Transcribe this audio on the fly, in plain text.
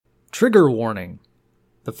Trigger warning.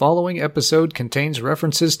 The following episode contains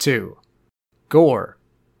references to gore,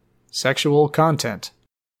 sexual content,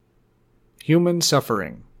 human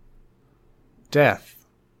suffering, death,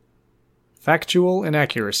 factual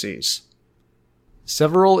inaccuracies,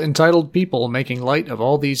 several entitled people making light of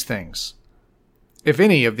all these things. If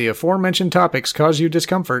any of the aforementioned topics cause you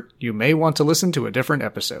discomfort, you may want to listen to a different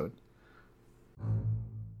episode.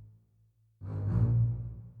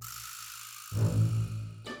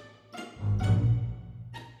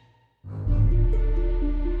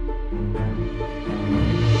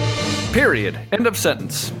 Period. End of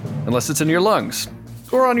sentence. Unless it's in your lungs.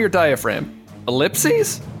 Or on your diaphragm.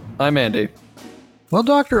 Ellipses? I'm Andy. Well,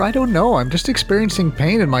 doctor, I don't know. I'm just experiencing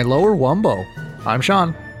pain in my lower wumbo. I'm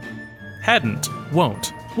Sean. Hadn't,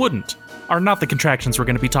 won't, wouldn't are not the contractions we're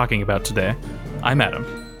going to be talking about today. I'm Adam.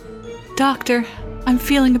 Doctor, I'm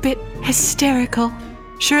feeling a bit hysterical.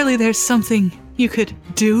 Surely there's something you could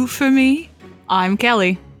do for me? I'm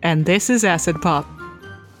Kelly, and this is Acid Pop.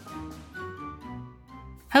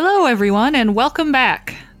 Hello, everyone, and welcome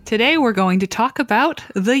back. Today we're going to talk about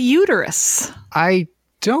the uterus. I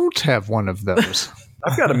don't have one of those.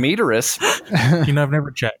 I've got a meterus. You know, I've never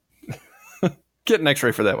checked. Get an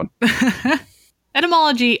x-ray for that one.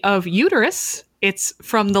 Etymology of uterus, it's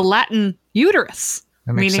from the Latin uterus,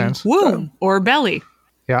 That makes meaning sense. womb or belly.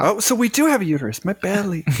 Yeah. Oh, so we do have a uterus. My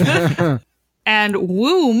belly. And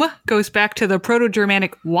womb goes back to the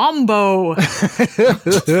Proto-Germanic wombo.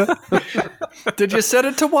 Did you set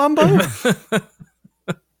it to Wombo?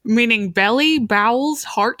 Meaning belly, bowels,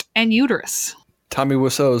 heart, and uterus. Tommy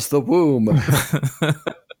Wiseau's The Womb.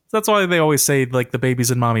 That's why they always say, like, the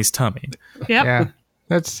baby's in mommy's tummy. Yep. Yeah.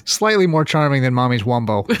 That's slightly more charming than mommy's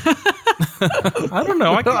wumbo. I don't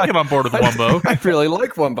know. I can get on board with Wumbo. I really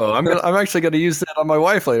like Wombo. I'm actually going to use that on my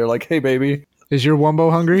wife later. Like, hey, baby. Is your wumbo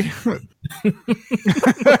hungry?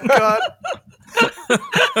 God.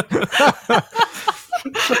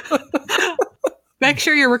 Make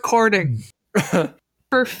sure you're recording.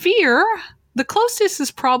 For fear, the closest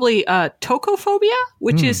is probably tocophobia,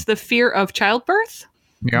 which is the fear of childbirth.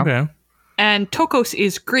 Yeah. Okay. And tokos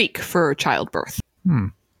is Greek for childbirth.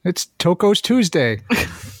 It's Toko's Tuesday.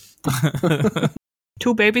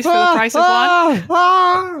 2 babies for the price of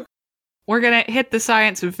one. We're going to hit the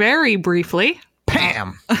science very briefly.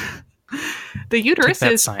 Pam! The uterus Take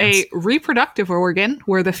that, is science. a reproductive organ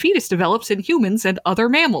where the fetus develops in humans and other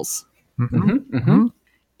mammals. In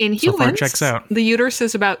So far, humans, checks out. the uterus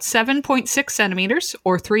is about 7.6 centimeters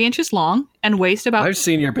or 3 inches long and weighs about... I've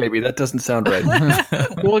seen your baby. That doesn't sound right.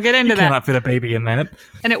 We'll get into that. Cannot fit a baby in that.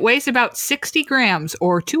 And it weighs about 60 grams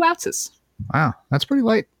or 2 ounces. Wow, that's pretty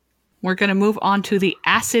light. We're going to move on to the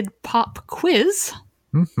acid pop quiz.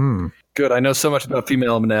 Good. I know so much about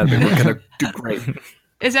female anatomy. We're going to do great.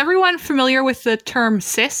 Is everyone familiar with the term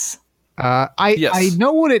cis? Yes. I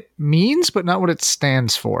know what it means, but not what it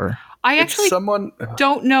stands for. I It's actually someone...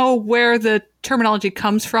 don't know where the terminology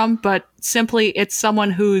comes from, but simply it's someone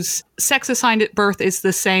whose sex assigned at birth is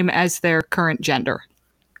the same as their current gender.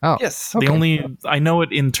 Oh, Yes. okay. The only I know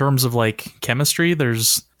it in terms of like chemistry.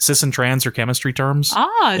 There's cis and trans or chemistry terms.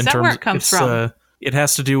 Ah, is In that where terms- it comes it's, from? It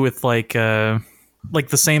has to do with like the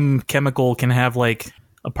same chemical can have like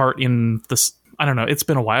a part in this. I don't know. It's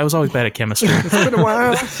been a while. I was always bad at chemistry. It's been a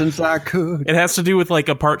while since I could. It has to do with like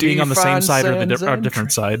a part being on the same Define side or sands or and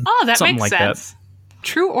different side. Oh, that Something makes like sense.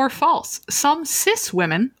 True or false? Some cis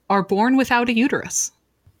women are born without a uterus.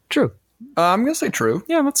 True. I'm going to say true.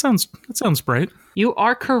 Yeah, that sounds right. You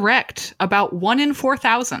are correct. About 1 in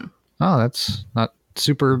 4,000. Oh, that's not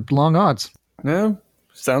super long odds. Yeah.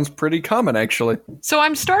 Sounds pretty common, actually. So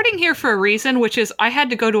I'm starting here for a reason, which is I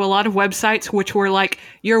had to go to a lot of websites which were like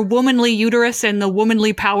your womanly uterus and the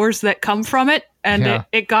womanly powers that come from it. And Yeah.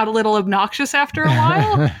 it got a little obnoxious after a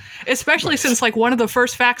while, especially since like one of the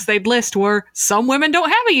first facts they'd list were some women don't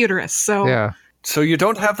have a uterus. So Yeah. So you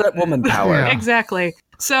don't have that woman power. Yeah. exactly.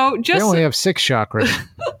 So They just only have 6 chakras.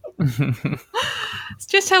 it's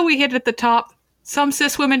just how we hit at the top. Some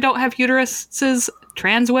cis women don't have uteruses.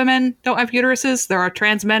 Trans women don't have uteruses. There are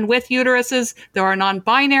trans men with uteruses. There are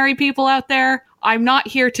non-binary people out there. I'm not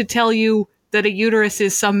here to tell you that a uterus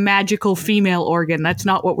is some magical female organ. That's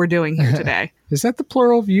not what we're doing here today. Is that the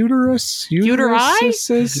plural of uterus? Uteri?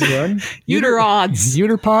 Uteruses? Uterods.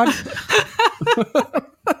 Uterpod?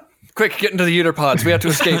 Quick, get into the uterpods. We have to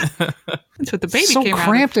escape. That's what the baby So came out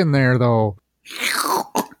cramped in there, though.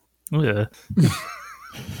 Yeah.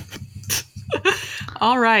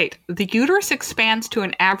 All right. The uterus expands to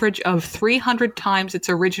an average of 300 times its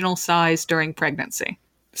original size during pregnancy.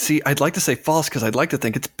 See, I'd like to say false because I'd like to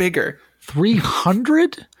think it's bigger.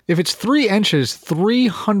 300? if it's 3 inches,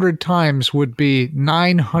 300 times would be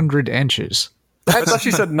 900 inches. I thought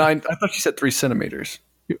she said 9. I thought she said 3 centimeters.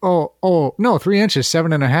 Oh, no, 3 inches,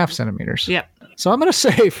 7.5 centimeters. Yep. So I'm going to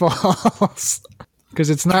say false because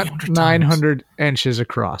it's not 900 inches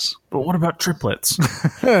across. But what about triplets?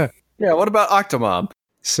 Yeah, what about Octomom?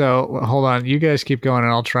 So hold on, you guys keep going,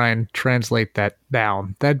 and I'll try and translate that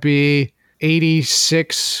down. That'd be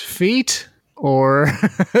 86 feet, or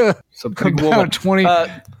So big about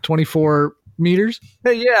woman. 24 meters.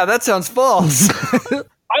 Hey, yeah, that sounds false.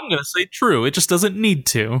 I'm going to say true. It just doesn't need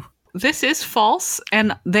to. This is false,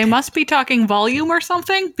 and they must be talking volume or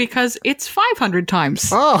something because it's 500 times.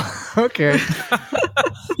 Oh, okay.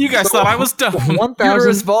 You guys thought I was dumb.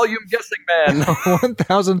 Uterus volume guessing man.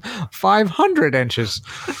 1,500 inches.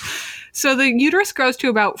 So the uterus grows to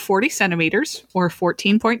about 40 centimeters or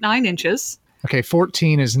 14.9 inches. Okay,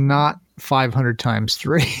 14 is not 500 times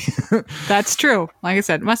 3. That's true. Like I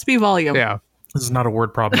said, it must be volume. Yeah. This is not a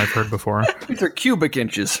word problem I've heard before. These are cubic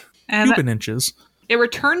inches. And Cuban inches. it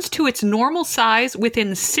returns to its normal size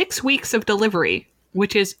within 6 weeks of delivery,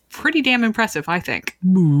 which is pretty damn impressive, I think.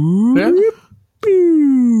 Yeah.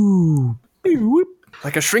 Boo.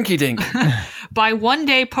 Like a shrinky dink. By 1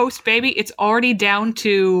 day post baby, it's already down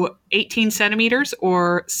to 18 centimeters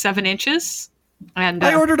or 7 inches. And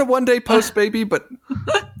I ordered a 1 day post baby, but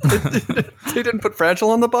they didn't put fragile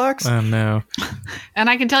on the box. Oh, no. and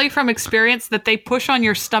I can tell you from experience that they push on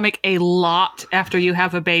your stomach a lot after you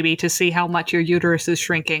have a baby to see how much your uterus is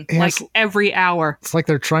shrinking. Yes. Like every hour. It's like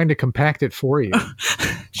they're trying to compact it for you.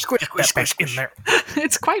 Squish, squish, squish, squish.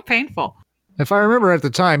 It's quite painful. If I remember at the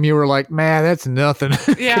time, you were like, man, that's nothing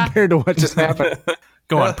Yeah. compared to what just happened.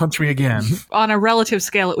 Go on, punch me again. On a relative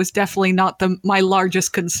scale, it was definitely not my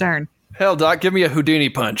largest concern. Hell, Doc, give me a Houdini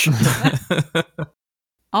punch.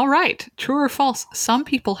 All right. True or false? Some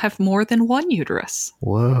people have more than one uterus.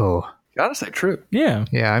 Whoa. Gotta say true. Yeah.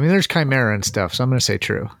 Yeah, I mean, there's chimera and stuff, so I'm going to say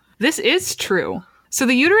true. This is true. So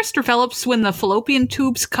the uterus develops when the fallopian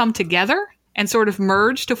tubes come together and sort of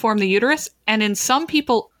merge to form the uterus. And in some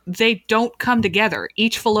people, they don't come together.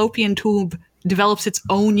 Each fallopian tube develops its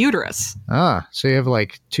own uterus. Ah, so you have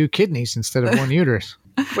like 2 kidneys instead of 1 uterus.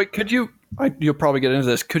 Wait, could you... you'll probably get into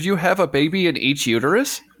this. Could you have a baby in each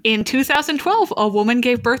uterus? In 2012, a woman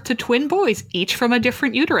gave birth to twin boys, each from a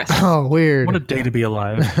different uterus. Oh, weird. What a day to be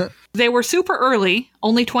alive. They were super early,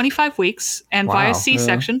 only 25 weeks, and Wow. via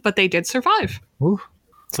C-section, but they did survive. Ooh,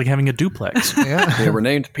 It's like having a duplex. yeah. They were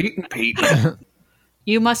named Pete and Pete.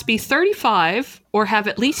 You must be 35 or have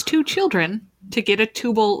at least 2 children to get a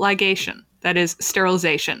tubal ligation, that is,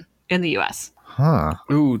 sterilization, in the U.S. Huh.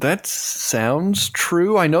 Ooh, that sounds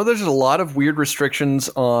true. I know there's a lot of weird restrictions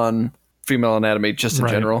on female anatomy just in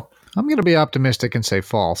Right. general. I'm going to be optimistic and say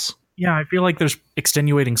false. Yeah, I feel like there's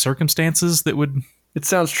extenuating circumstances that would... It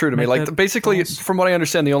sounds true to me. Make Like, that basically, false. from what I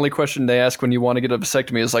understand, the only question they ask when you want to get a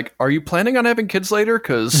vasectomy is like, are you planning on having kids later?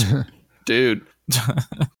 Because, dude.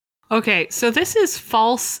 Okay, so this is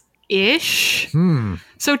false-ish. Hmm.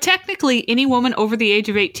 So technically, any woman over the age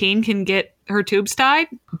of 18 can get her tubes tied,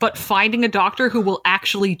 but finding a doctor who will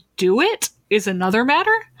actually do it is another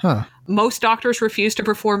matter. Huh. Most doctors refuse to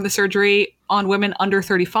perform the surgery on women under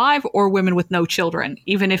 35 or women with no children,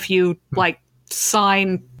 even if you,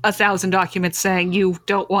 sign 1,000 documents saying you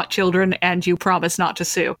don't want children and you promise not to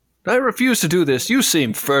sue. I refuse to do this. You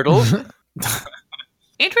seem fertile.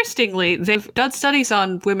 Interestingly, they've done studies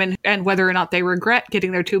on women and whether or not they regret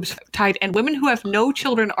getting their tubes tied, and women who have no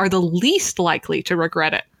children are the least likely to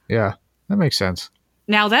regret it. Yeah, that makes sense.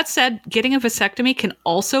 Now, that said, getting a vasectomy can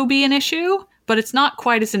also be an issue, but it's not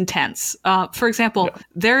quite as intense. For example,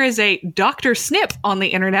 there is a Dr. Snip on the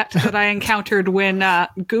internet that I encountered when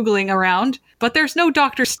Googling around, but there's no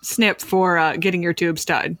Dr. Snip for getting your tubes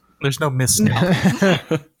tied. There's no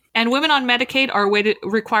missnap. And women on Medicaid are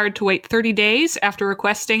required to wait 30 days after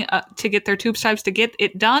requesting to get their tubes tied to get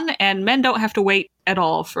it done, and men don't have to wait at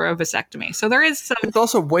all for a vasectomy. So there is some... It's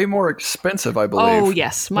also way more expensive, I believe. Oh,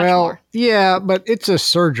 yes, much well, more. yeah, but it's a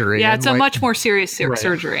surgery. Yeah, and, it's a much more serious Right.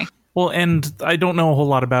 surgery. Well, and I don't know a whole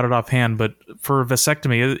lot about it offhand, but for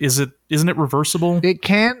vasectomy, isn't it reversible? It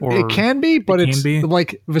can be, but it it's can be.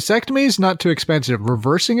 like vasectomy is not too expensive.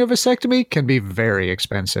 Reversing a vasectomy can be very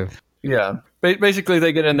expensive. Yeah. Basically,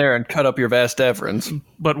 they get in there and cut up your vas deferens.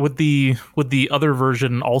 But would the other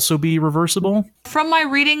version also be reversible? From my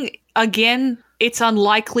reading, again, it's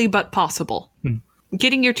unlikely but possible.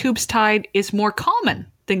 Getting your tubes tied is more common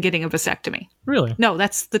than getting a vasectomy. Really? No,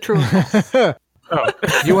 that's the true and false.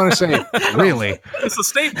 You want to say really? It's a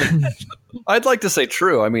statement. I'd like to say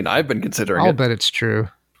true. I mean, I've been considering I'll it. bet it's true.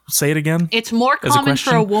 Say it again. It's more As a common for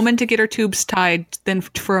question? a woman to get her tubes tied than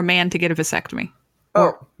for a man to get a vasectomy.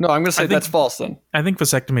 Oh, no, I'm going to say that's false then. I think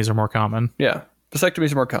vasectomies are more common. Yeah.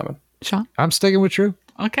 Vasectomies are more common. Sean? I'm sticking with true.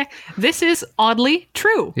 Okay. This is oddly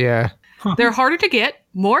true. Yeah. They're harder to get,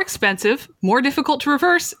 more expensive, more difficult to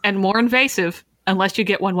reverse, and more invasive, unless you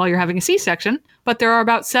get one while you're having a C-section. But there are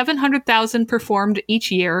about 700,000 performed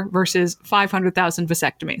each year versus 500,000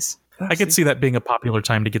 vasectomies. I could see that being a popular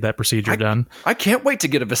time to get that procedure done. I can't wait to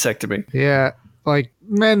get a vasectomy. Yeah. Like,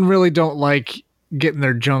 men really don't like getting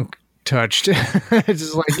their junk touched. It's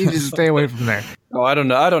just like, you just stay away from there. Oh, I don't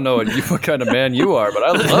know. I don't know what kind of man you are, but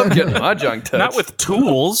I love getting my junk touched. Not with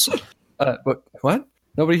tools. What?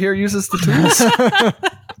 Nobody here uses the tools?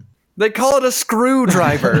 They call it a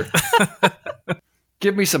screwdriver.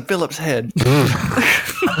 Give me some Phillips head.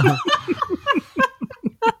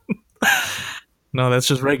 No, that's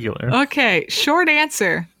just regular. Okay, short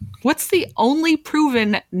answer. What's the only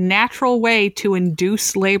proven natural way to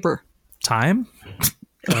induce labor? Time?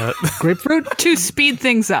 Grapefruit? To speed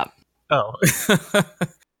things up. Oh.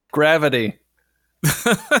 Gravity.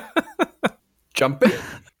 Jumping?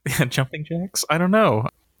 Yeah, jumping jacks? I don't know.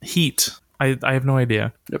 Heat. I have no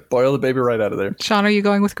idea. Yep, boil the baby right out of there. Sean, are you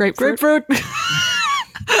going with grapefruit? Grapefruit?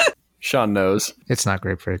 Sean knows. It's not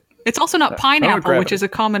grapefruit. It's also not pineapple, gravity. which is a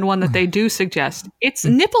common one that they do suggest. It's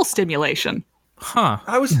nipple stimulation. Huh.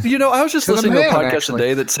 I was just To the listening to a man, podcast actually.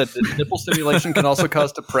 today that said that nipple stimulation can also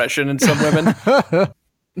cause depression in some women.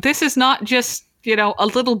 This is not just, a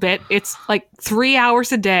little bit. It's like 3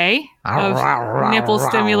 hours a day of nipple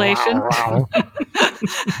stimulation.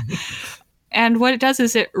 And what it does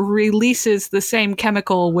is it releases the same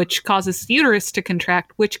chemical which causes the uterus to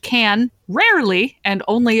contract, which can, rarely, and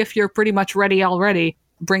only if you're pretty much ready already,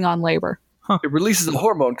 bring on labor. It releases a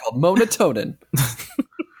hormone called melatonin.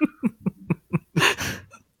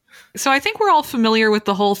 So I think we're all familiar with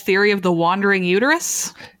the whole theory of the wandering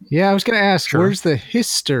uterus. Yeah, I was going to ask, Sure. where's the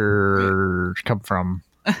hister come from?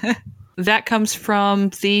 That comes from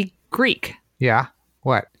the Greek. Yeah.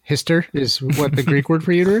 What? Hister is what the Greek word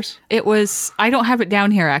for uterus? It was, I don't have it down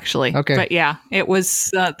here actually. Okay. But yeah, it was,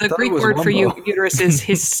 the thought Greek it was word for wombo. uterus is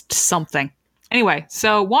hist something. Anyway,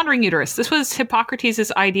 so wandering uterus. This was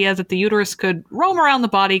Hippocrates' idea that the uterus could roam around the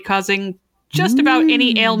body, causing just about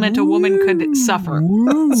any ailment a woman could suffer.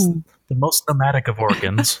 The most nomadic of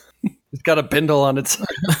organs. It's got a bindle on its,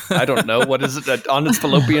 I don't know, what is it, on its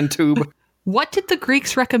fallopian tube? What did the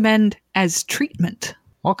Greeks recommend as treatment?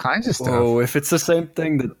 All kinds of stuff. Oh, if it's the same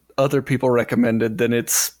thing that other people recommended, then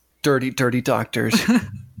it's dirty, dirty doctors.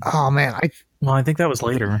 Oh, man. Well, I think that was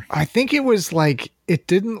later. I think it was like, it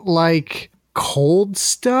didn't like cold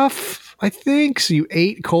stuff, I think. So you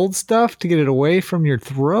ate cold stuff to get it away from your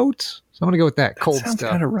throat. So I'm going to go with that. Cold Sounds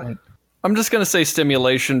stuff. kind of right. I'm just going to say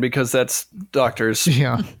stimulation because that's doctors.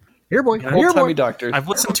 Yeah. Here, boy. Here, Old-timey boy. doctors. I've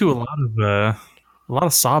listened to a lot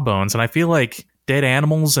of Sawbones, and I feel like dead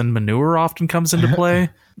animals and manure often comes into play.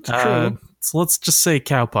 true. So let's just say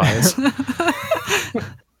cow pies.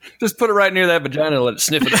 Just put it right near that vagina and let it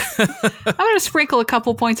sniff it. I'm going to sprinkle a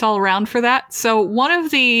couple points all around for that. So one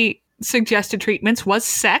of the suggested treatments was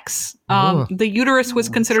sex. The uterus was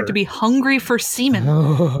considered to be hungry for semen.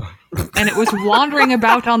 And it was wandering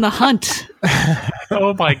about on the hunt.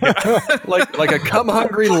 Oh my god! like a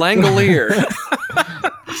cum-hungry Langolier.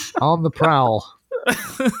 On the prowl.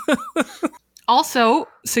 Also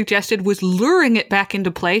suggested was luring it back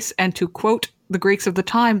into place, and to quote the Greeks of the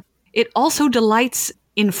time, it also delights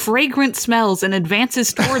in fragrant smells and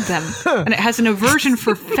advances toward them, and it has an aversion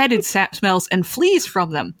for fetid smells and flees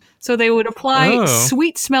from them. So they would apply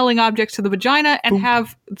sweet-smelling objects to the vagina and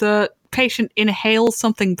have the patient inhale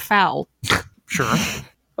something foul. Sure.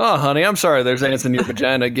 Oh, honey, I'm sorry there's ants in your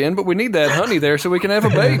vagina again, but we need that honey there so we can have a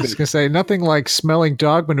I baby. was going to say, nothing like smelling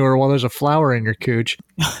dog manure while there's a flower in your cooch.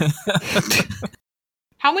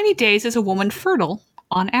 How many days is a woman fertile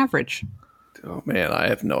on average? Oh, man, I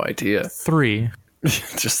have no idea. 3.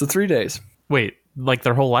 Just the 3 days. Wait, like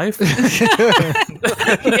their whole life?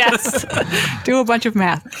 Yes. Do a bunch of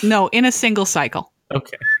math. No, in a single cycle.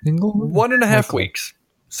 Okay. 1.5 weeks.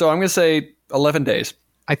 So I'm going to say 11 days.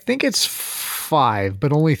 I think it's 5,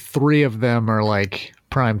 but only 3 of them are like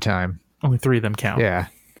prime time. Only 3 of them count. Yeah.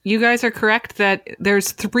 You guys are correct that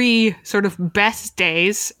there's 3 sort of best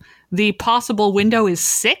days. The possible window is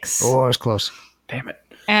 6. Oh, I was close. Damn it.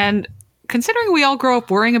 And considering we all grow up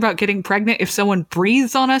worrying about getting pregnant if someone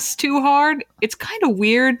breathes on us too hard, it's kind of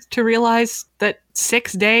weird to realize that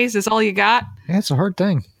 6 days is all you got. Yeah, it's a hard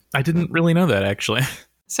thing. I didn't really know that, actually.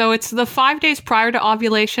 So it's the 5 days prior to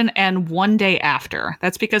ovulation and 1 day after.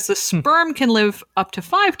 That's because the sperm can live up to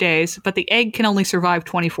 5 days, but the egg can only survive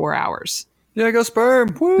 24 hours. Yeah, go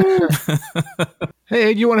sperm. Woo!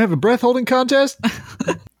 Hey, you want to have a breath holding contest?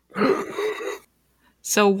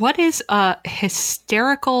 So what is a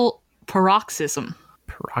hysterical paroxysm?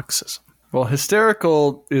 Paroxysm. Well,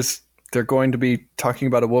 hysterical is they're going to be talking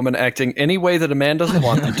about a woman acting any way that a man doesn't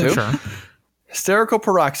want them to. Sure. Hysterical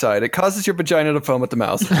peroxide. It causes your vagina to foam at the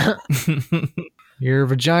mouth. Your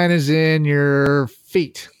vagina's in your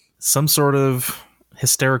feet. Some sort of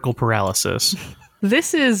hysterical paralysis.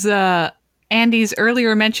 This is Andy's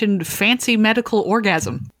earlier mentioned fancy medical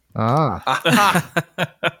orgasm. Ah,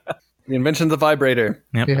 The invention of the vibrator.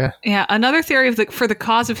 yeah. Yeah, another theory for the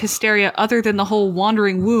cause of hysteria, other than the whole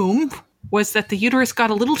wandering womb, was that the uterus got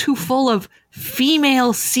a little too full of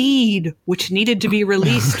female seed, which needed to be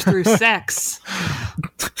released through sex.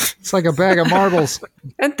 It's like a bag of marbles.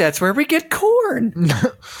 And that's where we get corn.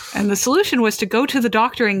 And the solution was to go to the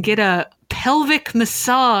doctor and get a pelvic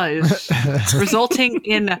massage, resulting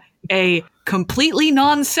in a completely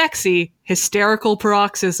non-sexy hysterical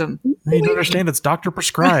paroxysm. You don't understand, it's doctor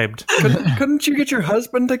prescribed. Couldn't you get your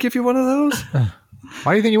husband to give you one of those?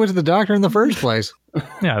 Why do you think you went to the doctor in the first place?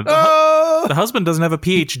 Yeah, the husband doesn't have a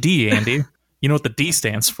PhD, Andy. You know what the D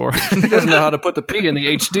stands for. He doesn't know how to put the P in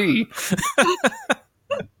the HD.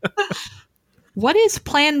 What is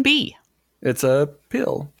Plan B? It's a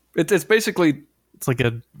pill. It's basically, It's like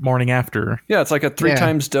a morning after. yeah, it's like a 3 Yeah.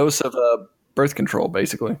 times dose of birth control,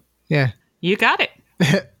 basically. Yeah. You got it.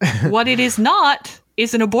 What it is not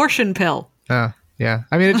is an abortion pill. Yeah.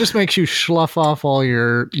 I mean, it just makes you slough off all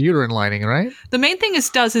your uterine lining, right? The main thing it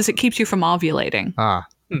does is it keeps you from ovulating. Ah,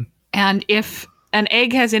 And if an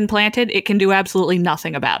egg has implanted, it can do absolutely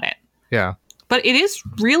nothing about it. yeah. But it is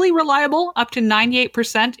really reliable, up to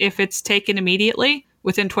 98% if it's taken immediately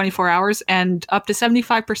within 24 hours, and up to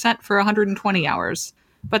 75% for 120 hours.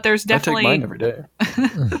 But there's I take definitely... mine every day.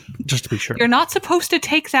 Just to be sure. You're not supposed to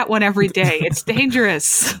take that one every day. It's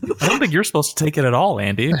dangerous. I don't think you're supposed to take it at all,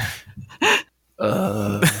 Andy.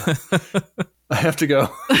 I have to go.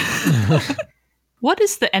 What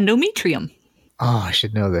is the endometrium? Oh, I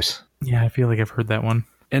should know this. Yeah, I feel like I've heard that one.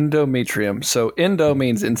 Endometrium. So endo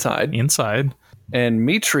means inside, Inside. and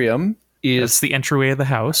metrium It's is the entryway of the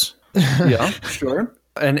house. yeah, sure.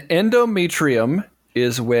 An endometrium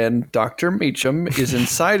is when Dr. Meacham is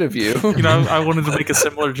inside of you You know, I wanted to make a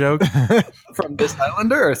similar joke. from this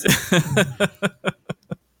island Earth.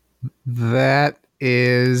 That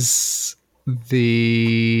is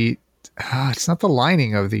the... it's not the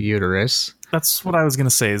lining of the uterus. That's what I was going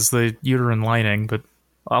to say, is the uterine lining, but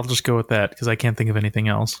I'll just go with that because I can't think of anything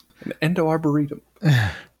else. An endoarboretum.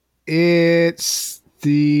 It's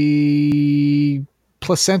the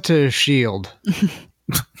placenta shield.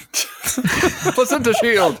 Placenta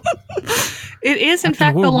shield. It is, in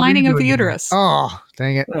fact, what the were you lining of the doing? uterus. Oh,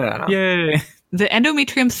 dang it. Yeah. Yay. The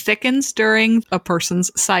endometrium thickens during a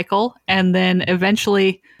person's cycle and then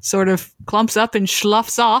eventually sort of clumps up and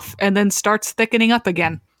sloughs off and then starts thickening up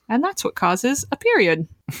again. And that's what causes a period.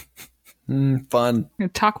 Fun. We'll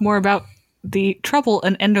talk more about the trouble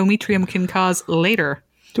an endometrium can cause later.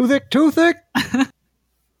 Too thick, too thick.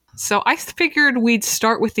 So I figured we'd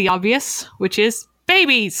start with the obvious, which is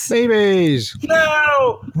babies. Babies.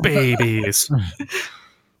 Babies.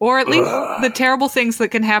 Or at least the terrible things that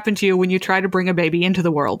can happen to you when you try to bring a baby into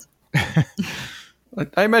the world.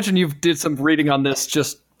 I imagine you did some reading on this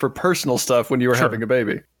just for personal stuff when you were having a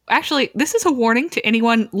baby. Actually, this is a warning to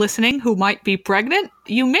anyone listening who might be pregnant.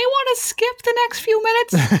 You may want to skip the next few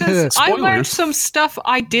minutes because I learned Spoilers. some stuff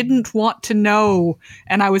I didn't want to know,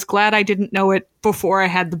 and I was glad I didn't know it before I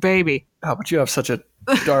had the baby. Oh, but you have such a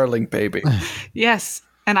darling baby. Yes,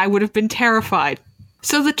 and I would have been terrified.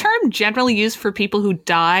 So the term generally used for people who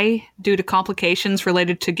die due to complications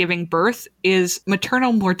related to giving birth is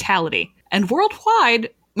maternal mortality. And worldwide,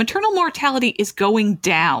 maternal mortality is going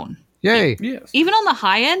down. Yay. Yes. Even on the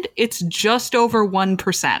high end, it's just over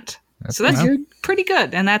 1%. So that's pretty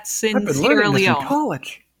good. And that's in I've been Sierra learning this in Leone.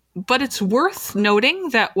 college. But it's worth noting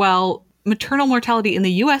that while maternal mortality in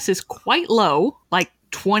the US is quite low, like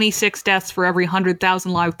 26 deaths for every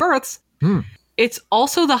 100,000 live births, it's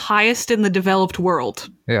also the highest in the developed world.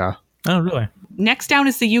 Yeah. Oh, really? Next down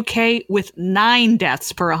is the UK with 9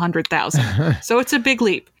 deaths per 100,000. So it's a big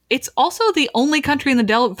leap. It's also the only country in the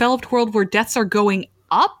developed world where deaths are going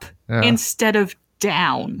up instead of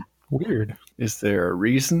down. Weird. Is there a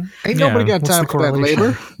reason? Ain't Yeah, nobody got what's time the for that correlation?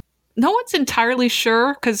 labor. No one's entirely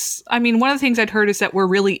sure because, I mean, one of the things I'd heard is that we're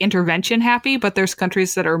really intervention happy, but there's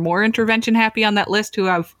countries that are more intervention happy on that list who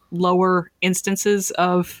have lower instances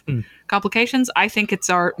of complications. I think it's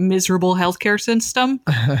our miserable healthcare system.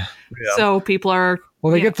 So people are,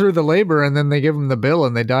 Well, they get through the labor and then they give them the bill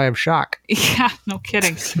and they die of shock. yeah, no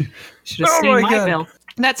kidding. Should have Oh seen my my God. bill.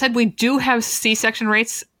 That said, we do have C-section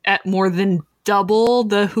rates at more than double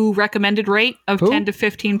the WHO recommended rate of Who? 10 to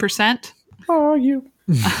 15%. Oh, you.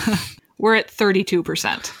 We're at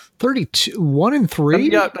 32%. 32. 1 in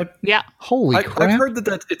 3? Yeah, Yeah. Holy crap. I've heard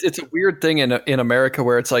that it's a weird thing in America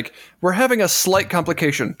where it's like, we're having a slight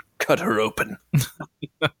complication. Cut her open.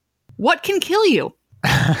 What can kill you?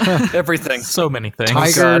 Everything. So many things.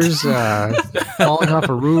 Tigers, falling off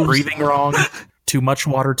a roof. Breathing wrong. Too much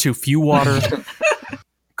water. Too few water.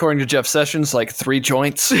 According to Jeff Sessions, like 3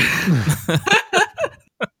 joints.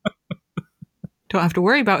 Don't have to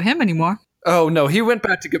worry about him anymore. Oh, no, he went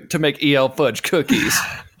back to make E.L. Fudge cookies.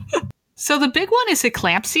 So the big one is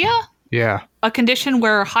eclampsia, Yeah. a condition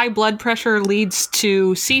where high blood pressure leads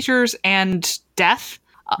to seizures and death.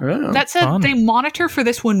 Oh, That said, fun. they monitor for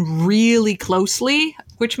this one really closely,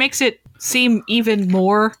 which makes it seem even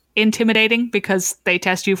more intimidating because they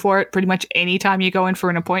test you for it pretty much any time you go in for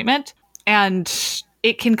an appointment. And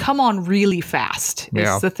it can come on really fast,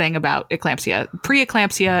 Yeah. is the thing about eclampsia.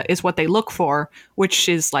 Preeclampsia is what they look for, which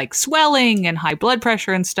is like swelling and high blood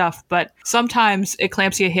pressure and stuff. But sometimes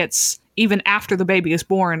eclampsia hits even after the baby is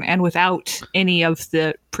born and without any of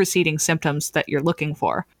the preceding symptoms that you're looking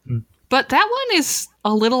for. But that one is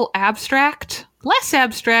a little abstract. Less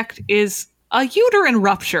abstract is a uterine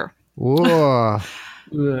rupture. Whoa.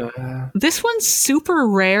 This one's super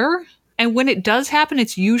rare, and when it does happen,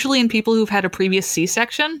 it's usually in people who've had a previous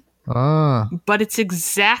C-section, Ah. but it's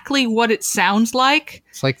exactly what it sounds like.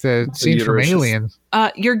 It's like the scene from uterus is- Alien.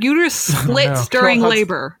 Your uterus splits during God.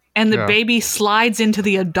 labor, and the Yeah. baby slides into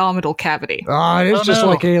the abdominal cavity. Oh, it is Oh, just no.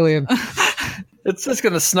 like Alien. It's just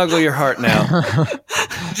going to snuggle your heart now.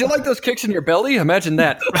 Did you like those kicks in your belly? Imagine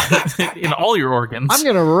that. In all your organs. I'm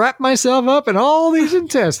going to wrap myself up in all these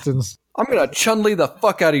intestines. I'm going to Chun-Li the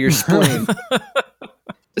fuck out of your spleen.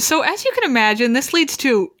 So, as you can imagine, this leads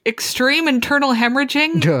to extreme internal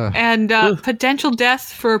hemorrhaging Duh. and potential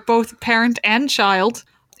death for both parent and child.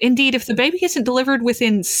 Indeed, if the baby isn't delivered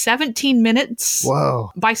within 17 minutes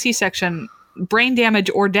Whoa. by C-section, brain damage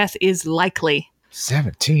or death is likely.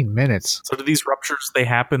 17 minutes. So do these ruptures, they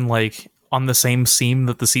happen like on the same seam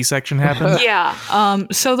that the C-section happened? Yeah.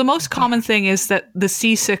 So the most common thing is that the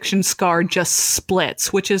C-section scar just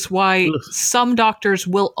splits, which is why some doctors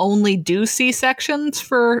will only do C-sections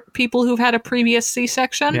for people who've had a previous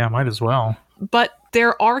C-section. Yeah, might as well. But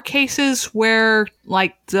there are cases where,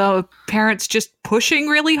 like, the parent's just pushing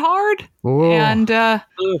really hard Whoa. and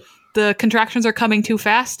the contractions are coming too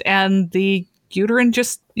fast and the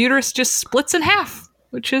uterus just splits in half,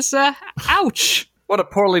 which is ouch. What a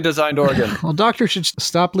poorly designed organ. Well, doctors should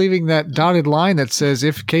stop leaving that dotted line that says,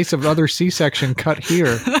 if case of other C-section, cut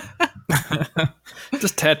here.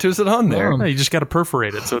 Just tattoos it on there. No, you just got to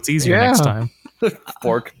perforate it so it's easier Yeah. next time.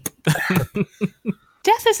 Fork.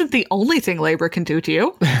 Death isn't the only thing labor can do to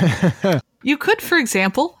you. You could, for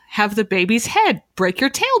example, have the baby's head break your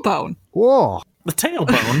tailbone. Whoa. The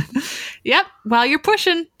tailbone. Yep, while you're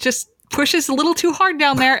pushing, just pushes a little too hard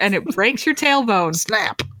down there and it breaks your tailbone.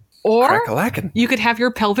 Snap. Or Crack-a-lackin'. you could have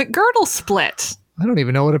your pelvic girdle split. I don't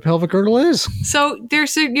even know what a pelvic girdle is. So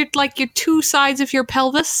there's your two sides of your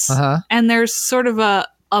pelvis, Uh-huh. and there's sort of a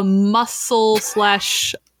muscle /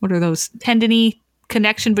 what are those, tendony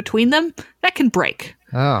connection between them that can break.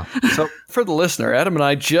 Oh. So, for the listener, Adam and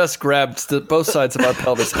I just grabbed both sides of our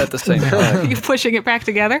pelvis at the same time. You're pushing it back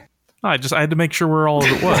together. I had to make sure where all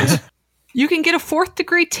of it was. You can get a 4th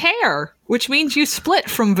degree tear, which means you split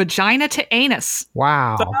from vagina to anus.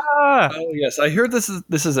 Wow. Oh, yes. I heard this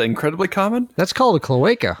is incredibly common. That's called a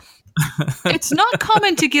cloaca. It's not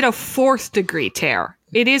common to get a 4th degree tear.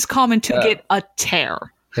 It is common to get a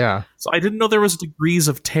tear. Yeah. So I didn't know there was degrees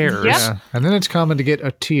of tears. Yep. Yeah. And then it's common to get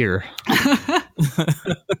a tear.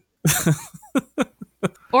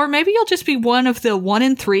 Or maybe you'll just be one of the 1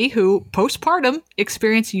 in 3 who, postpartum,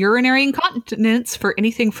 experience urinary incontinence for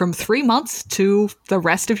anything from 3 months to the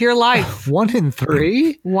rest of your life. 1 in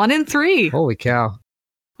 3? 1 in 3. Holy cow.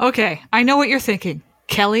 Okay, I know what you're thinking.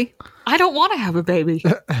 Kelly, I don't want to have a baby.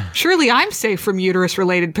 Surely I'm safe from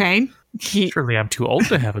uterus-related pain. Surely I'm too old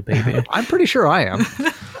to have a baby. I'm pretty sure I am.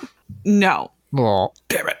 No. Well,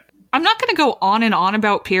 Damn it. I'm not going to go on and on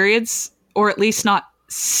about periods, or at least not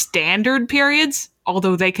standard periods,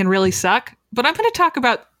 although they can really suck. But I'm going to talk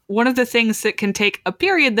about one of the things that can take a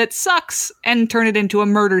period that sucks and turn it into a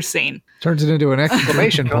murder scene. turns it into an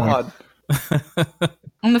exclamation point. God.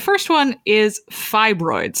 And the first one is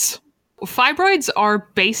fibroids. Fibroids are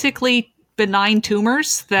basically benign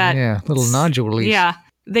tumors that... Yeah, little nodules. Yeah.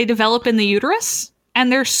 They develop in the uterus,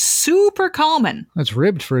 and they're super common. That's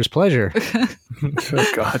ribbed for his pleasure.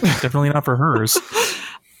 Oh, God. Definitely not for hers.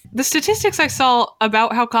 The statistics I saw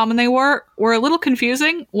about how common they were a little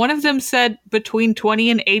confusing. One of them said between 20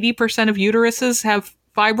 and 80% of uteruses have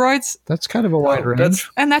fibroids, That's kind of a wide range. That's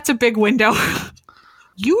and that's a big window.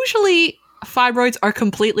 Usually, fibroids are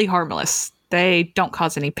completely harmless. They don't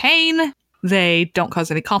cause any pain. They don't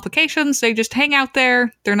cause any complications. They just hang out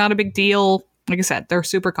there. They're not a big deal. Like I said, they're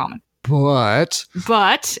super common. But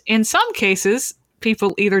But in some cases,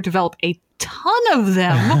 people either develop a ton of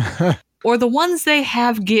them or the ones they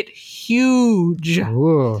have get huge.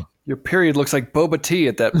 Whoa. your period looks like boba tea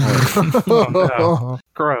at that point. Oh, no.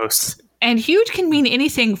 Gross. And huge can mean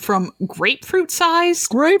anything from grapefruit size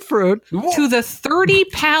Grapefruit. to the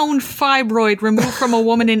 30-pound fibroid removed from a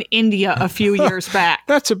woman in India a few years back.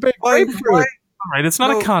 That's a big Why- grapefruit. why- All right, it's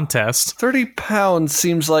not No. a contest. 30 pounds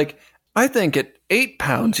seems like, I think at 8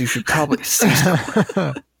 pounds you should probably see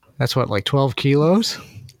something. That's what, like 12 kilos?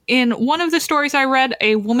 In one of the stories I read,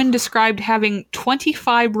 a woman described having 20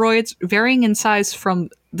 fibroids varying in size from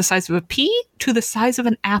the size of a pea to the size of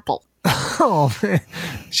an apple. Oh, man.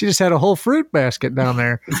 She just had a whole fruit basket down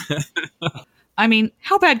there. I mean,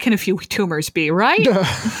 how bad can a few tumors be, right?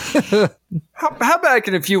 How bad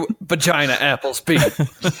can a few vagina apples be?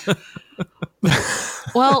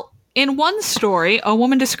 Well, in one story, a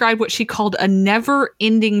woman described what she called a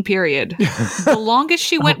never-ending period. The longest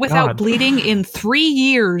she went without God. bleeding in 3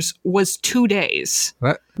 years was 2 days.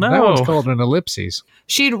 That No. one's called an ellipses.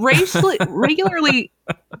 She'd regularly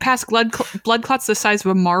pass blood clots the size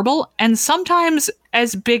of a marble and sometimes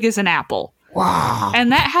as big as an apple. Wow.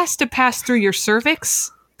 And that has to pass through your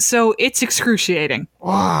cervix, so it's excruciating.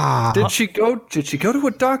 Wow. Did she go to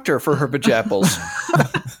a doctor for her vajapples?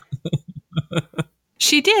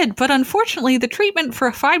 She did, but unfortunately, the treatment for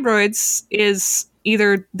fibroids is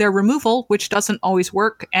either their removal, which doesn't always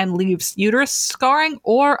work and leaves uterus scarring,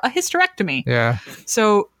 or a hysterectomy. Yeah.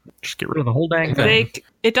 So Just get rid of the whole dang thing.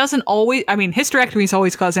 it doesn't always, I mean, hysterectomies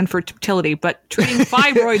always cause infertility, but treating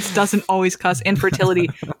fibroids doesn't always cause infertility,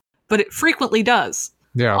 but it frequently does.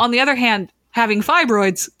 Yeah. On the other hand, having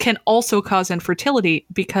fibroids can also cause infertility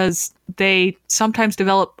because they sometimes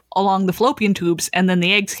develop along the fallopian tubes and then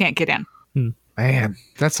the eggs can't get in. Man,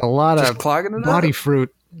 that's a lot Just of clogging it body up?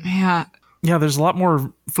 fruit. Yeah. Yeah, there's a lot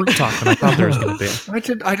more fruit talk than I thought there was going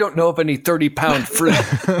to be. I don't know of any 30-pound fruit.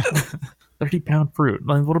 30-pound fruit.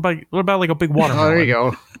 Like, what about like a big watermelon? Oh, there you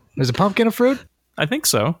go. Is a pumpkin a fruit? I think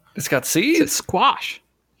so. It's got It's seeds. squash.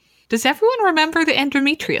 Does everyone remember the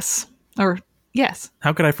endometrius? Or, yes,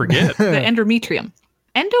 How could I forget? the endometrium.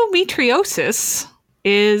 Endometriosis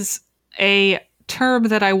is a term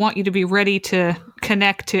that I want you to be ready to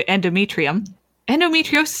connect to endometrium.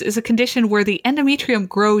 Endometriosis is a condition where the endometrium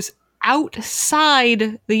grows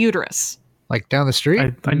outside the uterus. Like down the street?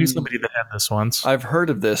 I knew somebody that had this once. I've heard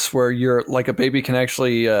of this where you're like a baby can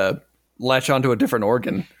actually latch onto a different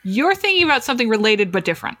organ. You're thinking about something related but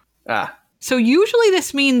different. Ah, So usually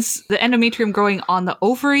this means the endometrium growing on the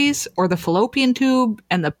ovaries or the fallopian tube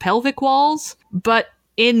and the pelvic walls, but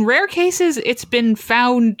in rare cases it's been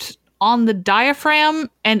found on the diaphragm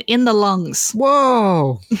and in the lungs.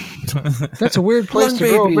 Whoa. That's a weird place Lung to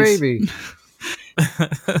grow a babies. baby.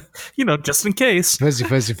 You know, just in case. Fuzzy,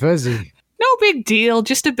 fuzzy, fuzzy. No big deal,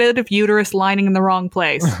 just a bit of uterus lining in the wrong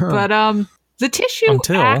place. But the tissue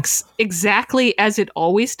Until- acts exactly as it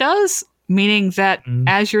always does, meaning that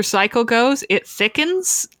as your cycle goes, it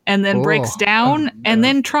thickens and then Oh. breaks down and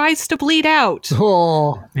then tries to bleed out.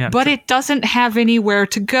 Oh, Yeah. But it doesn't have anywhere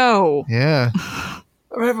to go. yeah.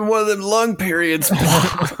 I'm having one of them lung periods.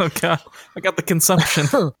 Oh, God. I got the consumption.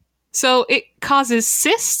 So it causes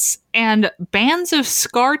cysts and bands of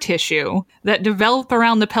scar tissue that develop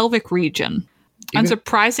around the pelvic region.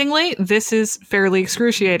 Unsurprisingly, this is fairly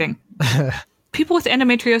excruciating. People with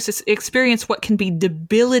endometriosis experience what can be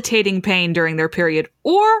debilitating pain during their period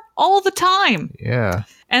or all the time. Yeah.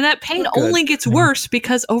 And that pain Good. only gets worse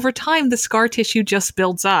because over time the scar tissue just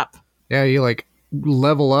builds up. Yeah, you like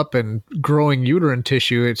level up and growing uterine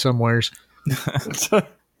tissue at somewheres.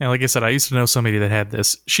 Yeah, like I said, I used to know somebody that had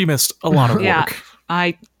this. She missed a lot of work. Yeah,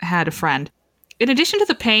 I had a friend. In addition to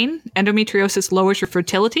the pain, endometriosis lowers your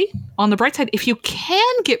fertility. On the bright side, if you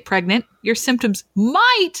can get pregnant, your symptoms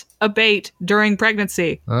might abate during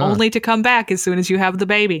pregnancy, only to come back as soon as you have the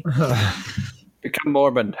baby. Become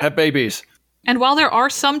Mormon. Have babies. And while there are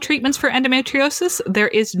some treatments for endometriosis, there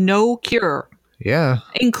is no cure, Yeah.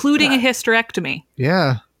 including a hysterectomy.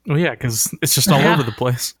 Yeah. Well, yeah, because it's just all over the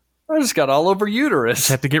place. I just got all over uterus. Just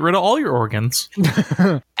have to get rid of all your organs.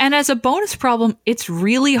 And as a bonus problem, it's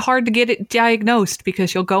really hard to get it diagnosed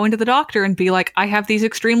because you'll go into the doctor and be like, I have these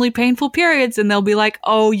extremely painful periods. And they'll be like,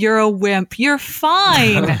 oh, you're a wimp. You're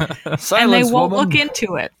fine. Silence, And they won't woman. look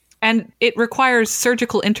into it. And it requires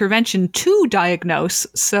surgical intervention to diagnose.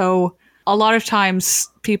 So a lot of times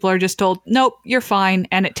people are just told, nope, you're fine.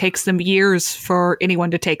 And it takes them years for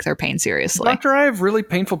anyone to take their pain seriously. Doctor, I have really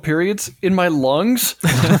painful periods in my lungs.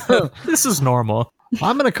 This is normal.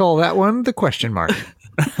 I'm going to call that one the question mark.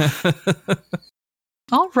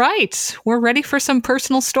 All right. We're ready for some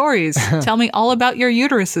personal stories. Tell me all about your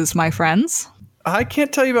uteruses, my friends. I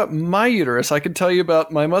can't tell you about my uterus. I can tell you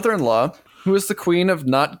about my mother-in-law, who is the queen of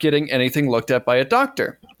not getting anything looked at by a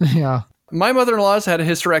doctor. Yeah. My mother-in-law's had a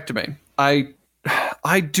hysterectomy.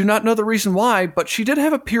 I do not know the reason why, but she did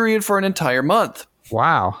have a period for an entire month.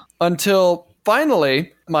 Wow. Until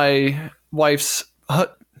finally, my wife's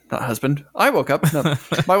not husband. I woke up. No,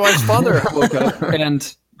 my wife's father woke up,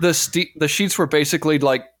 and the sheets were basically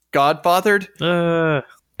like godfathered.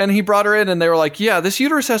 And he brought her in, and they were like, "Yeah, this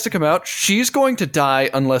uterus has to come out. She's going to die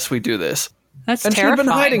unless we do this." That's and terrifying. she'd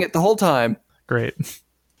been hiding it the whole time. Great.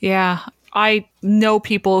 Yeah. I know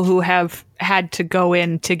people who have had to go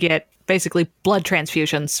in to get basically blood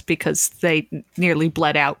transfusions because they nearly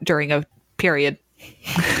bled out during a period.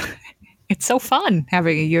 It's so fun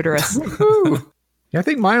having a uterus. Yeah, I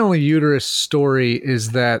think my only uterus story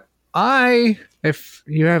is that I, if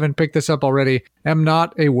you haven't picked this up already, am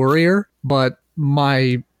not a worrier, but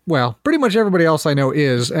pretty much everybody else I know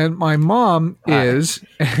is, and my mom is,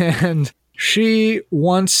 and she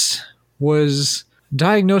once was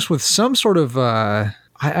diagnosed with some sort of,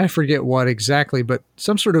 I forget what exactly, but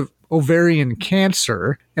some sort of ovarian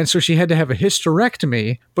cancer. And so she had to have a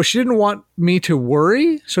hysterectomy, but she didn't want me to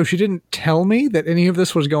worry. So she didn't tell me that any of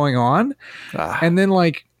this was going on. And then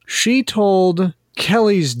she told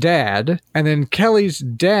Kelly's dad, and then Kelly's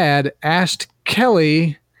dad asked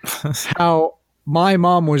Kelly how my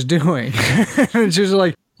mom was doing. And she was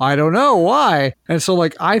like, I don't know why. And so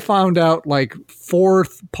I found out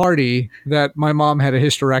fourth party that my mom had a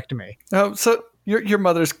hysterectomy. Oh, so your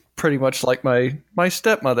mother's pretty much like my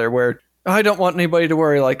stepmother, where I don't want anybody to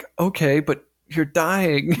worry. Okay, but you're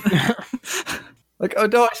dying. Oh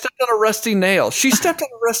no, I stepped on a rusty nail. She stepped on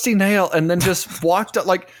a rusty nail and then just walked up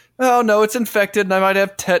oh no, it's infected and I might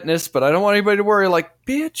have tetanus, but I don't want anybody to worry.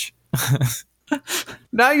 Bitch.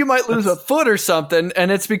 Now you might lose a foot or something, and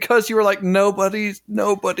it's because you were nobody's.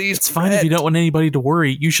 It's fine if you don't want anybody to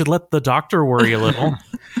worry. You should let the doctor worry a little.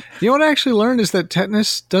 You know what I actually learned is that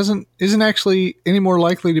tetanus isn't actually any more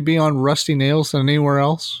likely to be on rusty nails than anywhere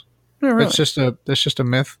else. Oh, really? It's just a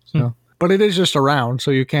myth. So. But it is just around,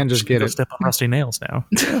 so you can just get it. Step on rusty nails now.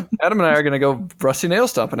 Adam and I are going to go rusty nail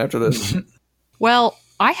stomping after this. Well,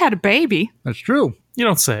 I had a baby. That's true. You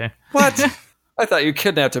don't say. What? I thought you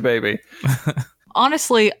kidnapped a baby.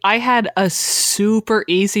 Honestly, I had a super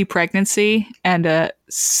easy pregnancy and a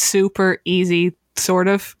super easy sort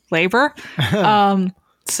of labor.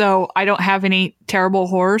 So I don't have any terrible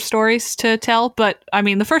horror stories to tell. But I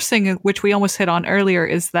mean, the first thing which we almost hit on earlier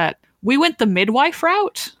is that we went the midwife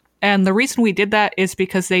route. And the reason we did that is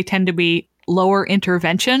because they tend to be lower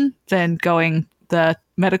intervention than going the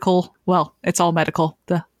medical. Well, it's all medical.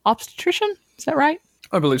 The obstetrician. Is that right?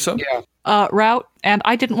 I believe so. Yeah. Route, and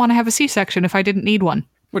I didn't want to have a C-section if I didn't need one.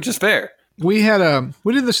 Which is fair. We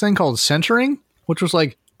did this thing called centering, which was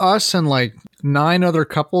us and 9 other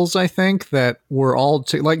couples, I think, that were all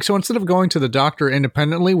so instead of going to the doctor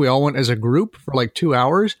independently, we all went as a group for 2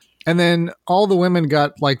 hours. And then all the women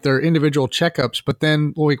got their individual checkups, but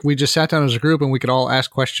then we just sat down as a group and we could all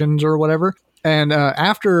ask questions or whatever. And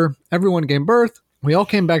after everyone gave birth, we all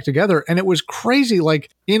came back together, and it was crazy.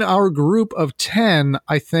 In our group of 10,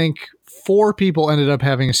 I think 4 people ended up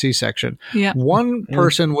having a C-section. Yeah. One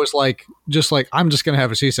person was I'm just going to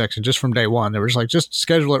have a C-section just from day one. They were just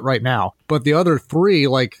schedule it right now. But the other 3,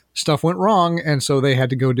 stuff went wrong, and so they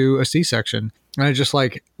had to go do a C-section. And I just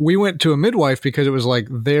we went to a midwife because it was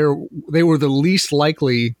they were the least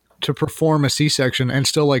likely to perform a C-section, and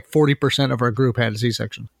still 40% of our group had a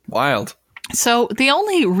C-section. Wild. So the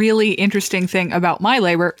only really interesting thing about my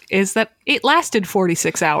labor is that it lasted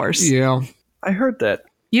 46 hours. Yeah. I heard that.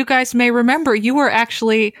 You guys may remember you were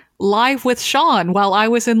actually live with Sean while I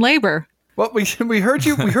was in labor. Well, we heard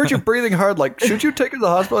you. We heard you breathing hard. Should you take her to the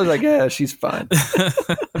hospital? He's yeah, she's fine.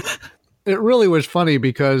 It really was funny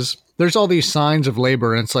because there's all these signs of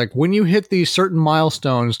labor, and it's when you hit these certain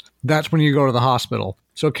milestones, that's when you go to the hospital.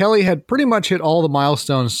 So Kelly had pretty much hit all the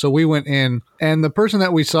milestones, so we went in, and the person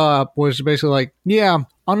that we saw was basically yeah,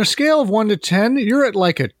 on a scale of 1 to 10, you're at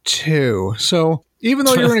a 2. So even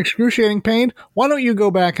though you're in excruciating pain, why don't you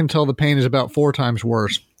go back until the pain is about 4 times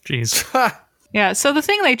worse? Jeez. Yeah, so the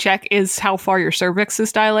thing they check is how far your cervix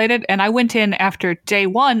is dilated, and I went in after day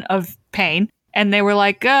 1 of pain, and they were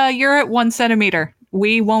you're at 1 centimeter.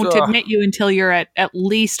 We won't Ugh. admit you until you're at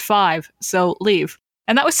least 5, so leave.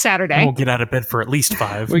 And that was I Saturday. won't get out of bed for at least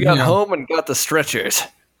 5. We got home and got the stretchers.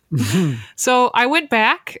 So I went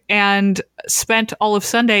back and spent all of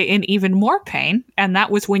Sunday in even more pain. And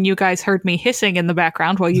that was when you guys heard me hissing in the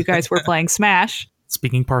background while you guys were playing Smash.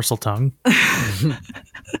 Speaking parcel tongue.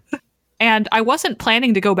 And I wasn't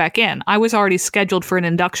planning to go back in. I was already scheduled for an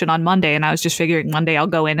induction on Monday, and I was just figuring Monday I'll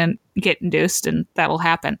go in and get induced, and that'll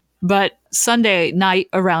happen. But Sunday night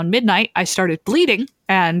around midnight, I started bleeding,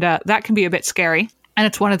 and that can be a bit scary. And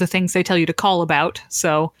it's one of the things they tell you to call about.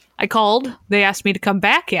 So I called. They asked me to come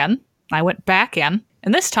back in. I went back in.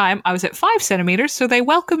 And this time I was at 5 centimeters, so they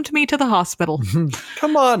welcomed me to the hospital.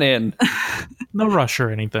 Come on in. No rush or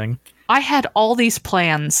anything. I had all these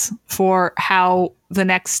plans for how the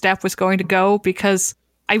next step was going to go because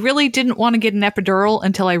I really didn't want to get an epidural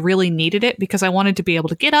until I really needed it because I wanted to be able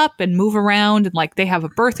to get up and move around. And like they have a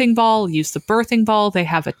birthing ball, use the birthing ball. They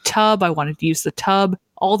have a tub. I wanted to use the tub.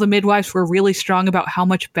 All the midwives were really strong about how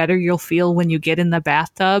much better you'll feel when you get in the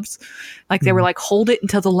bathtubs. Like they were like, hold it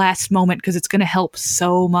until the last moment because it's going to help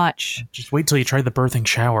so much. Just wait till you try the birthing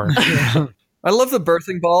shower. I love the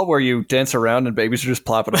birthing ball where you dance around and babies are just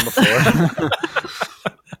plopping on the floor.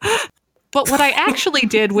 But what I actually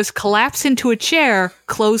did was collapse into a chair,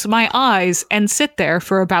 close my eyes, and sit there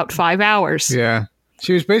for about 5 hours. Yeah.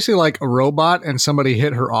 She was basically like a robot and somebody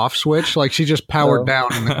hit her off switch. Like she just powered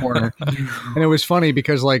down in the corner. And it was funny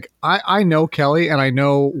because like I know Kelly and I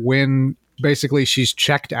know when basically she's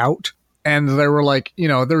checked out. And they were like, you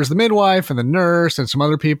know, there was the midwife and the nurse and some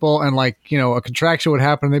other people. And like, you know, a contraction would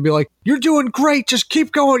happen. And they'd be like, you're doing great. Just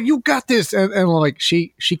keep going. You got this. And like,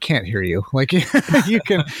 she can't hear you. Like you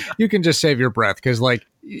can just save your breath. Cause like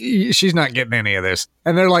she's not getting any of this.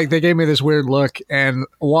 And they're like, they gave me this weird look. And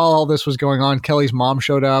while all this was going on, Kelly's mom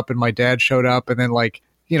showed up and my dad showed up. And then like,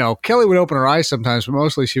 you know, Kelly would open her eyes sometimes, but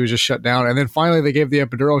mostly she was just shut down. And then finally they gave the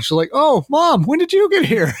epidural and she's like, oh, Mom, when did you get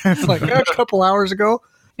here? It's like a couple hours ago.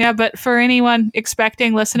 Yeah, but for anyone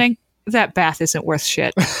listening, that bath isn't worth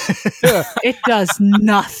shit. It does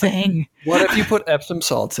nothing. What if you put Epsom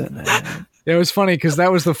salts in there? It was funny because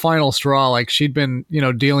that was the final straw. Like she'd been, you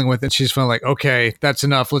know, dealing with it. She's feeling like, okay, that's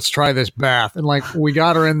enough. Let's try this bath. And like we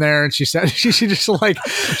got her in there, and she just like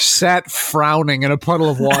sat frowning in a puddle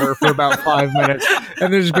of water for about 5 minutes,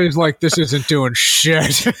 and then just like, this isn't doing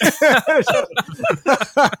shit.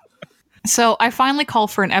 So I finally called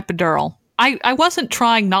for an epidural. I wasn't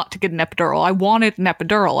trying not to get an epidural. I wanted an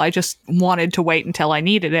epidural. I just wanted to wait until I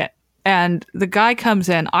needed it. And the guy comes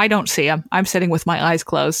in. I don't see him. I'm sitting with my eyes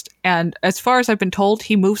closed. And as far as I've been told,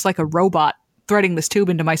 he moves like a robot, threading this tube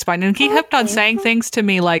into my spine. And he kept on saying things to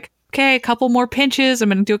me like, okay, a couple more pinches. I'm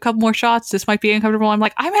going to do a couple more shots. This might be uncomfortable. I'm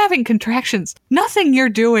like, I'm having contractions. Nothing you're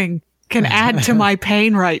doing can add to my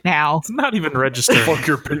pain right now. It's not even registering. Fuck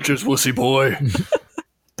your pinches, wussy boy.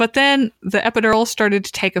 But then the epidural started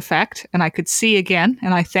to take effect, and I could see again,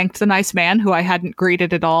 and I thanked the nice man who I hadn't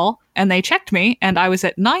greeted at all, and they checked me, and I was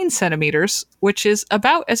at 9 centimeters, which is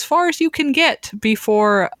about as far as you can get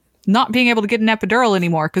before not being able to get an epidural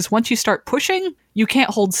anymore, because once you start pushing, you can't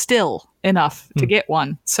hold still enough to get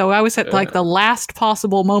one. So I was at like the last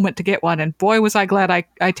possible moment to get one, and boy, was I glad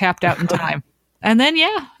I tapped out in time. And then,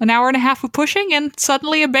 yeah, an hour and a half of pushing and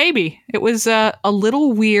suddenly a baby. It was a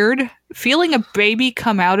little weird. Feeling a baby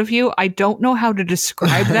come out of you, I don't know how to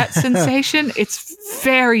describe that sensation. It's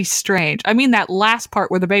very strange. I mean, that last part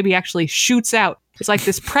where the baby actually shoots out. It's like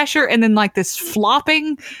this pressure and then like this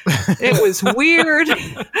flopping. It was weird.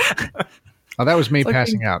 Oh, that was me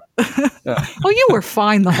passing out. Oh, you were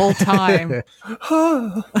fine the whole time.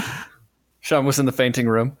 Sean was in the fainting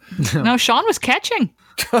room. No, Sean was catching.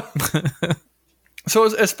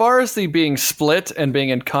 So as far as the being split and being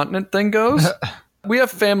incontinent thing goes, we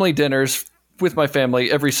have family dinners with my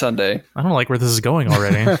family every Sunday. I don't like where this is going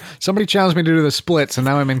already. Somebody challenged me to do the splits, and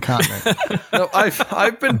now I'm incontinent. No,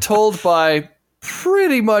 I've been told by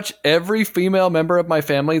pretty much every female member of my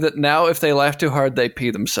family that now if they laugh too hard, they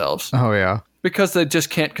pee themselves. Oh, yeah. Because they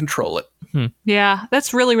just can't control it. Yeah,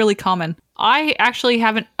 that's really, really common. I actually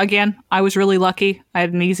haven't, again, I was really lucky. I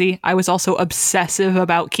had an easy. I was also obsessive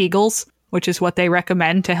about Kegels, which is what they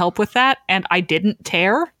recommend to help with that. And I didn't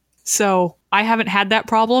tear. So I haven't had that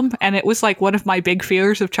problem. And it was like one of my big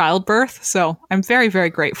fears of childbirth. So I'm very, very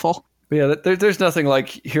grateful. But yeah, there's nothing like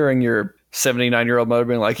hearing your 79-year-old mother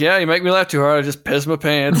being like, yeah, you make me laugh too hard, I just piss my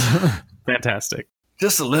pants. Fantastic.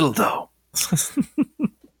 Just a little, though.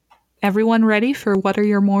 Everyone ready for What Are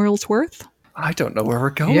Your Morals Worth? I don't know where we're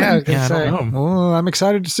going. Yeah, I was gonna Yeah, I say. don't know. Oh, I'm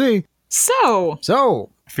excited to see. So,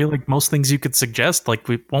 I feel like most things you could suggest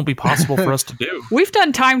won't be possible for us to do. we've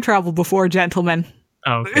done time travel before, gentlemen.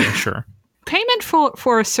 Oh, okay, sure. payment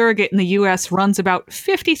for a surrogate in the U.S. runs about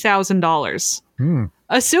 $50,000.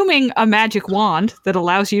 Assuming a magic wand that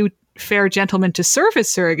allows you fair gentlemen to serve as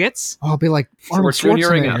surrogates. Oh, I'll be like Arnold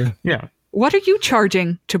Junior-ing Schwarzenegger. up. Yeah. What are you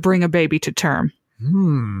charging to bring a baby to term?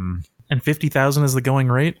 And 50,000 is the going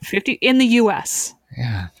rate? 50 in the U.S.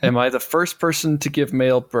 Yeah. Am I the first person to give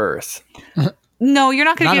male birth? No, you're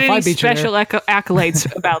not going Not to if get I any beat you there. special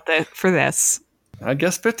accolades about for this. I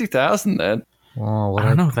guess 50,000 then. Oh, I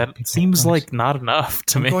don't know. That seems like not enough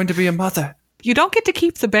to I'm me. going to be a mother. You don't get to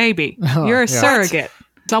keep the baby. You're a yeah. surrogate.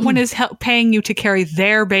 Someone is paying you to carry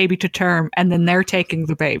their baby to term, and then they're taking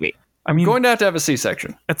the baby. I mean, Going to have a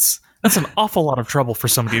C-section. that's an awful lot of trouble for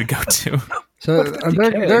somebody to go to. So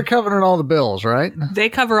they're covering all the bills, right? They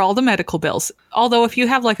cover all the medical bills. Although if you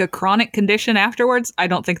have like a chronic condition afterwards, I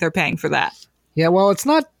don't think they're paying for that. Yeah. Well, it's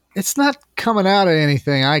not coming out of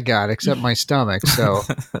anything I got except my stomach. So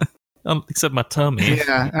Except my tummy.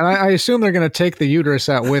 yeah, and I assume they're going to take the uterus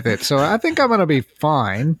out with it. So I think I'm going to be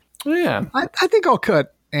fine. Yeah. I think I'll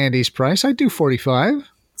cut Andy's price. I do 45.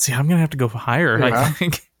 See, I'm going to have to go higher. Yeah. I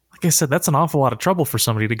think. Like I said, that's an awful lot of trouble for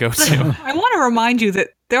somebody to go to. I want to remind you that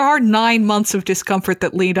there are 9 months of discomfort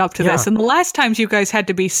that lead up to this. And the last times you guys had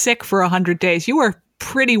to be sick for 100 days, you were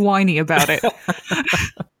pretty whiny about it.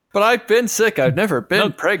 But I've been sick. I've never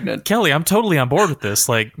been pregnant. Kelly, I'm totally on board with this.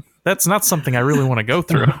 Like, that's not something I really want to go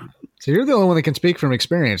through. So you're the only one that can speak from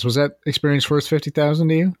experience. Was that experience worth 50,000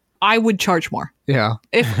 to you? I would charge more. Yeah.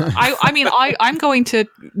 If I'm going to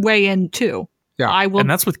weigh in too. Yeah. I will. And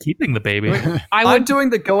that's with keeping the baby. I I'm would. doing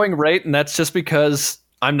the going rate, and that's just because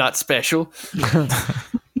I'm not special. I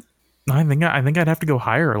think I'd have to go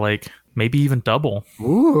higher, like maybe even double.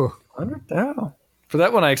 Ooh. 100,000. For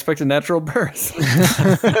that one, I expect a natural birth.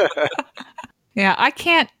 Yeah, I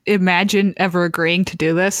can't imagine ever agreeing to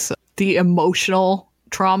do this. The emotional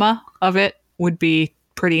trauma of it would be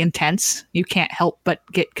pretty intense. You can't help but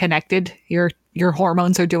get connected. Your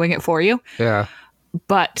hormones are doing it for you. Yeah.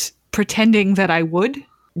 But pretending that I would,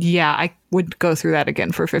 yeah, I would go through that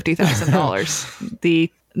again for $50,000. The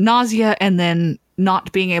nausea and then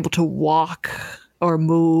not being able to walk or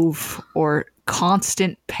move or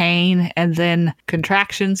constant pain and then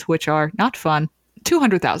contractions, which are not fun.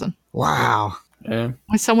 200,000. Wow. Yeah.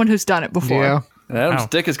 As someone who's done it before. Yeah. And Adam's Ow.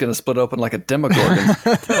 dick is going to split open like a demogorgon.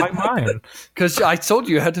 Like mine. Because I told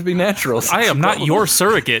you it had to be natural. I am not your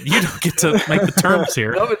surrogate. You don't get to make the terms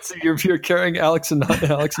here. No, it's you're carrying Alex and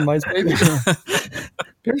mine's baby. Have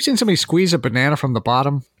you ever seen somebody squeeze a banana from the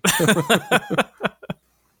bottom?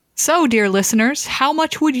 So, dear listeners, how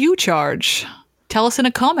much would you charge? Tell us in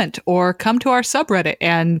a comment or come to our subreddit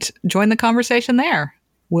and join the conversation there.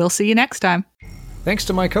 We'll see you next time. Thanks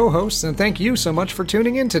to my co-hosts, and thank you so much for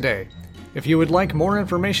tuning in today. If you would like more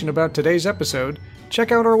information about today's episode,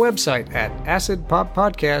 check out our website at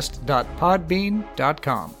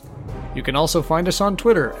acidpoppodcast.podbean.com. You can also find us on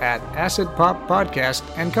Twitter at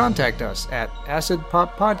acidpoppodcast and contact us at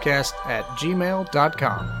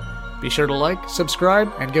acidpoppodcast@gmail.com. Be sure to like, subscribe,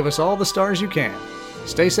 and give us all the stars you can.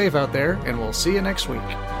 Stay safe out there, and we'll see you next week.